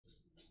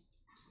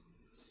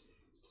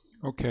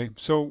Okay,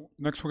 so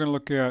next we're going to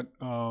look at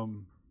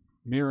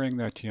mirroring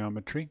that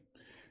geometry,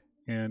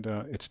 and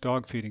it's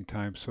dog feeding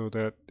time, so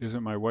that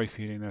isn't my wife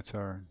feeding, that's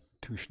our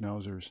two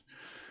schnauzers.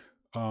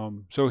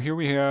 So here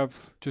we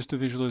have just a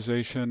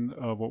visualization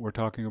of what we're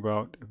talking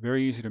about.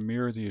 Very easy to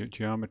mirror the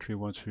geometry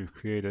once we've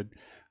created.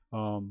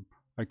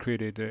 I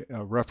created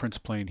a reference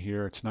plane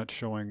here. It's not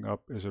showing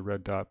up as a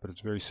red dot, but it's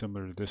very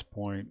similar to this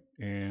point,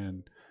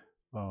 and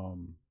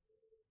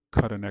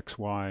cut an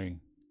XY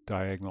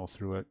diagonal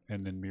through it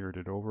and then mirrored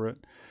it over it.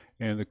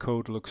 And the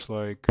code looks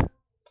like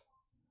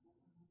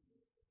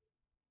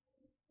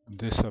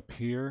this up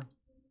here.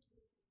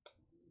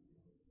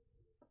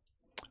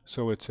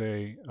 So it's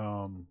a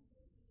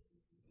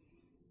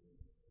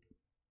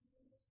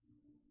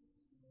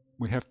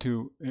we have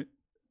to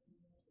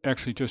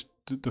actually just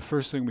the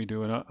first thing we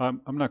do, and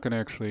I'm not going to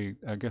actually,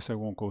 I guess I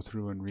won't go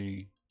through and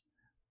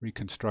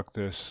reconstruct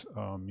this.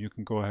 You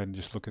can go ahead and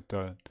just look at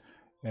the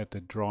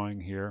drawing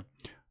here.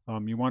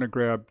 You want to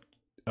grab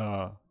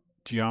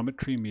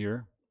geometry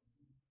mirror,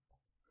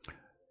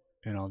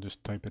 and I'll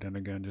just type it in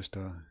again just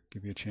to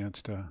give you a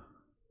chance to,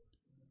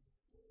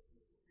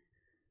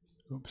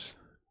 oops.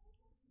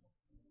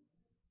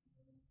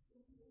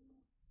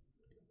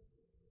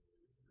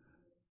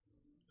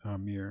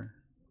 Mirror,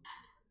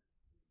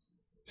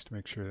 just to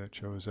make sure that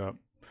shows up.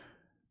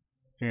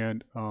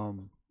 And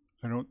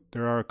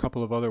there are a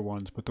couple of other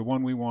ones, but the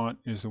one we want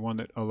is the one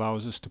that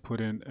allows us to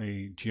put in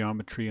a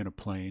geometry in a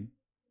plane.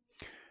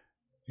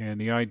 And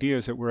the idea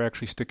is that we're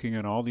actually sticking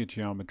in all the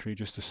geometry,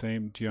 just the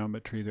same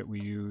geometry that we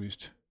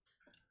used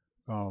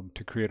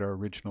to create our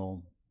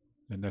original,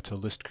 and that's a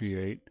list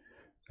create.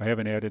 I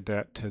haven't added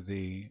that to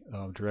the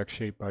direct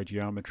shape by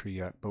geometry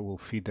yet, but we'll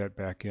feed that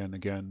back in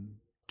again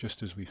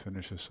just as we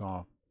finish this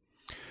off.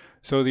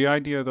 So the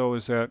idea though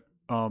is that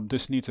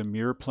this needs a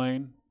mirror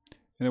plane,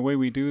 and the way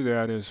we do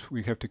that is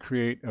we have to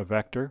create a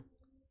vector,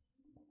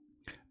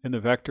 and the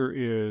vector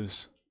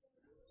is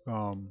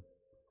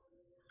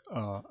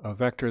a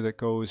vector that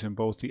goes in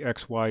both the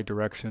XY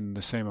direction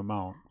the same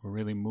amount. We're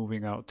really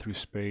moving out through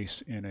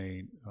space in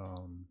a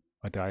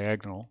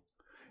diagonal,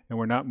 and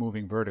we're not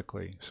moving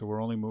vertically, so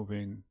we're only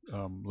moving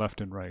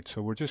left and right.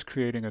 So we're just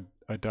creating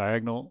a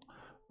diagonal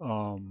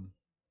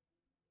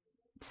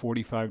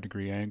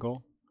 45-degree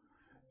angle,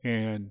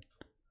 and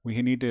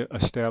we need to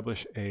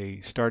establish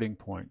a starting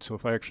point. So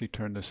if I actually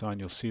turn this on,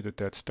 you'll see that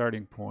that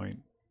starting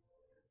point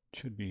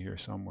should be here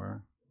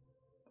somewhere.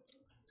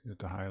 Get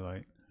the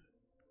highlight.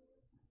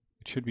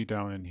 It should be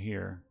down in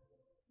here.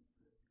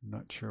 I'm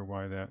not sure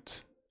why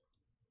that's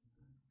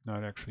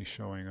not actually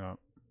showing up.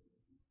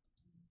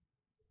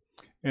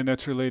 And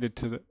that's related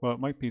to the, well, it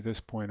might be this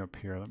point up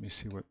here. Let me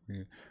see what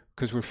we,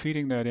 because we're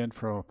feeding that in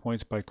from a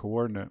points by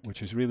coordinate,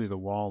 which is really the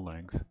wall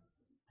length.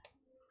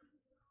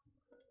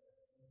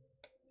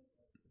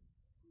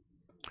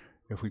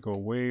 If we go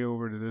way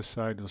over to this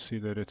side, you'll see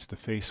that it's the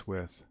face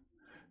width.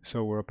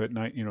 So we're up at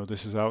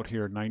this is out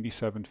here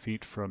 97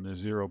 feet from the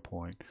 0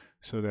 point.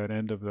 So that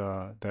end of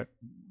that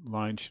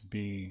line should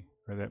be,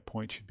 or that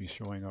point should be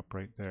showing up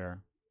right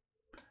there.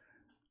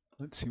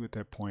 Let's see what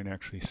that point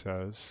actually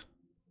says.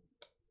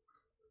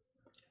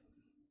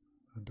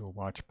 I'll do a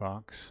watch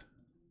box.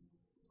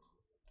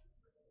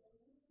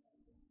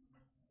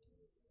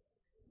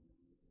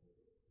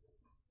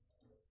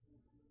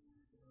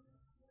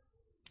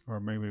 Or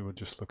maybe we'll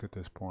just look at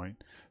this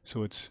point.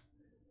 So it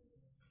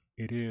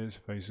is,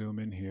 if I zoom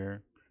in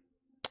here,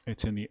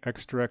 it's in the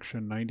X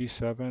direction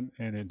 97,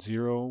 and it's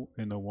 0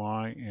 in the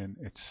Y, and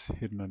it's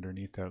hidden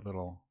underneath that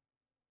little,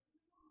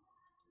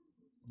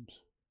 oops.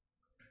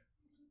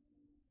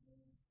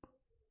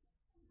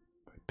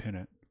 If I pin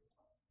it,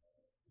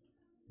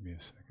 give me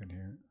a second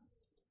here.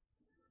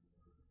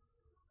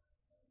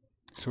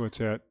 So it's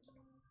at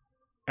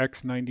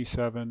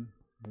X97,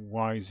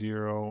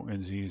 Y0,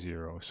 and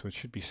Z0. So it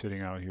should be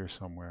sitting out here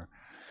somewhere.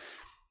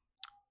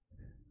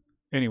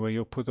 Anyway,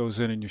 you'll put those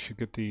in and you should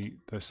get the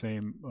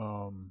same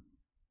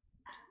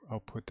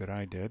output that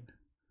I did.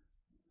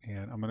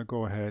 And I'm going to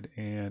go ahead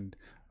and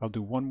I'll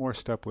do one more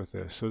step with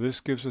this. So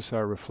this gives us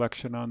our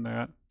reflection on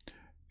that.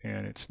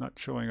 And it's not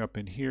showing up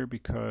in here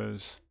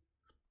because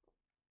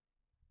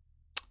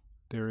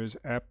there is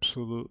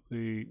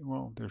absolutely,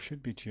 well, there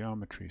should be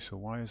geometry. So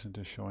why isn't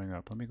this showing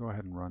up? Let me go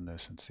ahead and run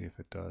this and see if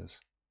it does.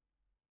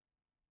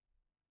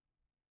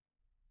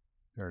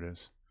 There it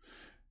is.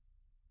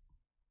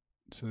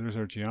 So there's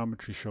our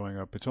geometry showing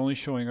up. It's only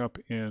showing up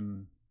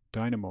in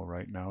Dynamo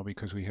right now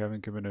because we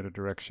haven't given it a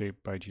direct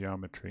shape by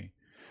geometry.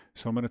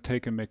 So I'm going to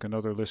take and make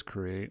another list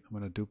create. I'm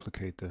going to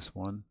duplicate this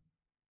one.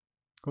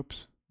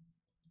 Oops.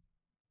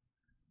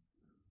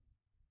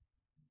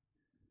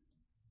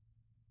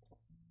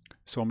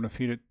 So I'm going to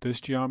feed it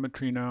this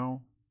geometry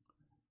now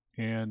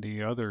and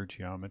the other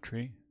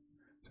geometry.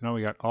 So now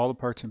we got all the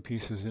parts and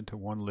pieces into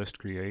one list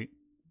create,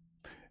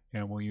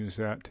 and we'll use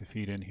that to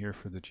feed in here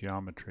for the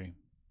geometry.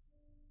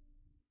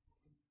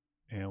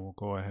 And we'll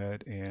go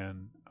ahead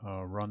and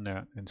run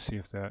that and see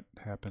if that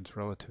happens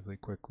relatively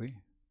quickly.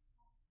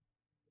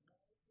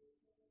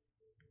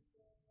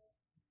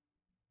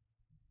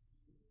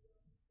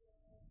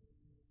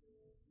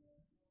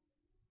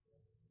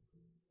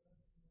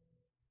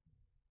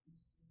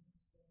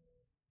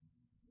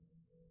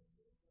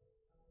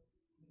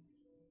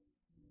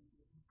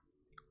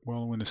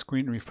 Well, when the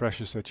screen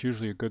refreshes, that's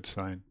usually a good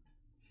sign.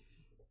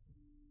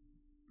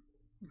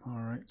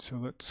 All right, so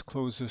let's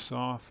close this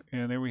off,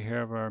 and there we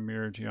have our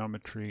mirror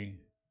geometry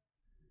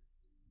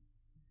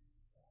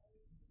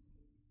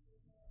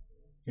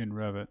in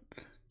Revit.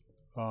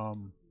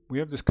 We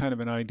have this kind of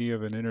an idea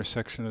of an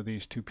intersection of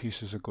these two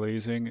pieces of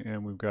glazing,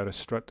 and we've got a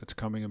strut that's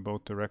coming in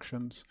both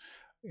directions,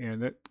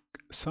 and that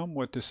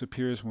somewhat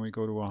disappears when we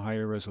go to a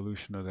higher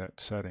resolution of that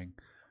setting.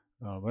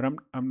 But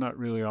I'm not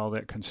really all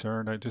that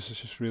concerned. This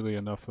is just really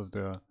enough of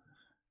the,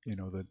 you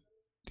know,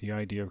 the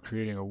idea of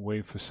creating a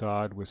wave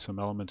facade with some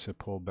elements that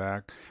pull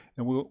back,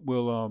 and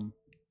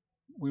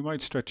we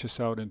might stretch this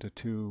out into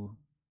 2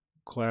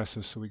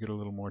 classes so we get a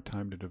little more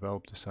time to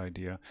develop this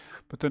idea.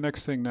 But the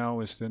next thing now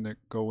is then to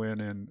go in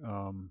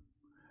and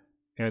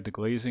add the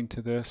glazing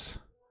to this.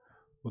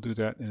 We'll do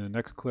that in the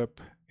next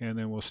clip, and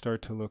then we'll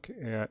start to look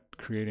at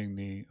creating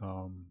the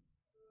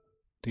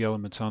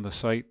elements on the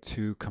site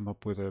to come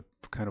up with a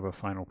kind of a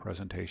final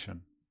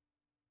presentation.